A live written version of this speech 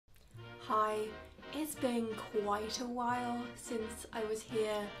Hi, it's been quite a while since I was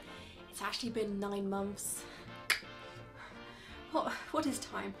here. It's actually been 9 months. What is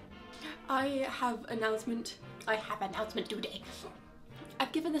time? I have announcement today.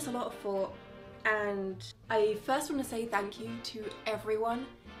 I've given this a lot of thought, and I first want to say thank you to everyone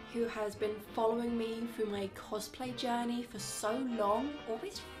who has been following me through my cosplay journey for so long,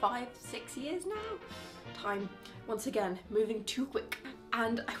 almost 5-6 years now. Time, once again, moving too quick.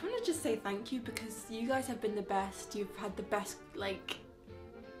 And I want to just say thank you because you guys have been the best. You've had the best, like,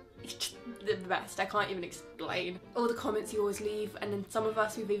 the best. I can't even explain. All the comments you always leave, and then some of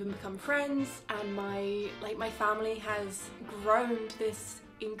us we've even become friends, and my family has grown to this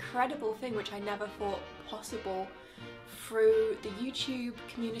incredible thing which I never thought possible through the YouTube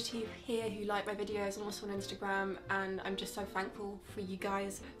community here who like my videos and also on Instagram, and I'm just so thankful for you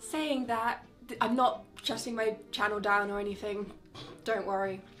guys. Saying that, I'm not shutting my channel down or anything, don't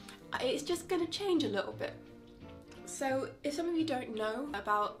worry. It's just gonna change a little bit. So if some of you don't know,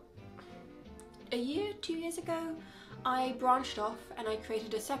 about a year, 2 years ago, I branched off and I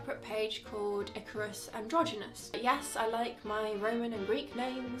created a separate page called Icarus Androgynous. Yes, I like my Roman and Greek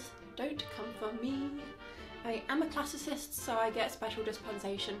names, don't come for me. I am a classicist, so I get special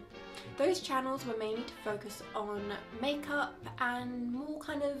dispensation. Those channels were mainly to focus on makeup and more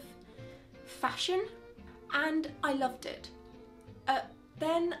kind of fashion, and I loved it.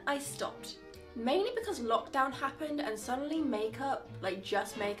 Then I stopped, mainly because lockdown happened and suddenly makeup, like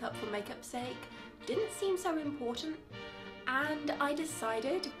just makeup for makeup's sake, didn't seem so important, and I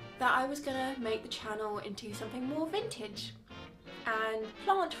decided that I was gonna make the channel into something more vintage and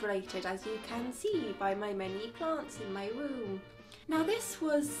plant related, as you can see by my many plants in my room. Now this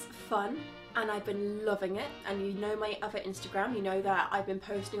was fun and I've been loving it, and you know my other Instagram, you know that I've been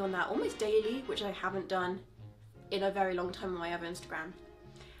posting on that almost daily, which I haven't done in a very long time on my other Instagram.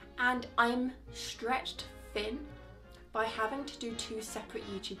 And I'm stretched thin by having to do 2 separate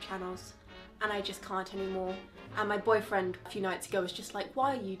YouTube channels, and I just can't anymore. And my boyfriend a few nights ago was just like,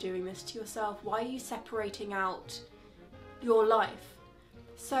 why are you doing this to yourself? Why are you separating out your life?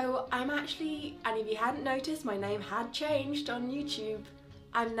 So I'm actually, and if you hadn't noticed, my name had changed on YouTube.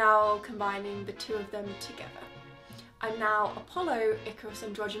 I'm now combining the 2 of them together. I'm now Apollo Icarus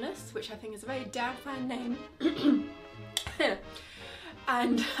Androgynous, which I think is a very damn fine name.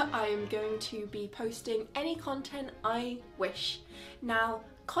 And I'm going to be posting any content I wish. Now,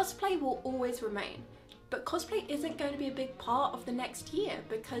 cosplay will always remain, but cosplay isn't going to be a big part of the next year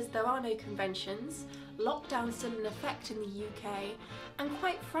because there are no conventions, lockdown's still in effect in the UK, and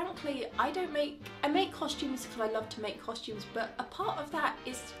quite frankly, I make costumes because I love to make costumes, but a part of that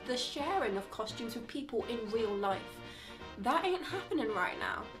is the sharing of costumes with people in real life. That ain't happening right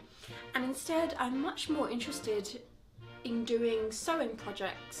now. And instead, I'm much more interested in doing sewing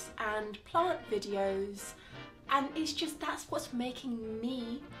projects and plant videos, and it's just that's what's making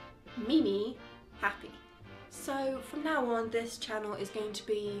me happy. So from now on, this channel is going to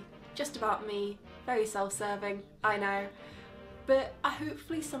be just about me, very self-serving, I know, but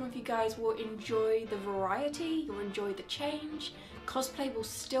hopefully some of you guys will enjoy the variety, you'll enjoy the change. Cosplay will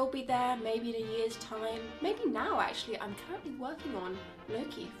still be there, maybe in a year's time, maybe now actually. I'm currently working on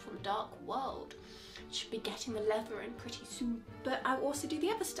Loki from Dark World. Should be getting the leather in pretty soon, but I'll also do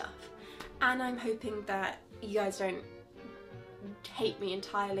the other stuff, and I'm hoping that you guys don't hate me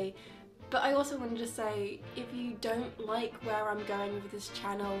entirely. But I also wanted to say, if you don't like where I'm going with this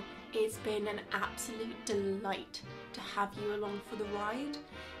channel, it's been an absolute delight to have you along for the ride,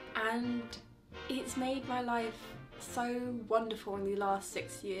 and it's made my life so wonderful in the last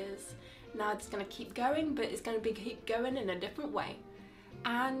 6 years. Now it's going to keep going, but it's going to keep going in a different way.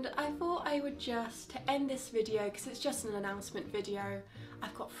 And I thought I would just end this video, because it's just an announcement video.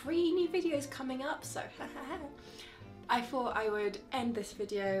 I've got 3 new videos coming up, so I thought I would end this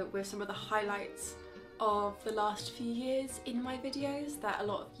video with some of the highlights of the last few years in my videos that a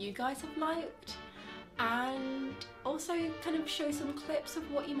lot of you guys have liked, and also kind of show some clips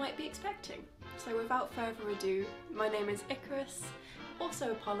of what you might be expecting. So without further ado, my name is Icarus,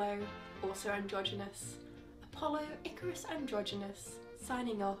 also Apollo, also Androgynous. Apollo, Icarus Androgynous,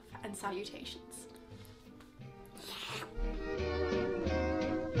 signing off, and salutations.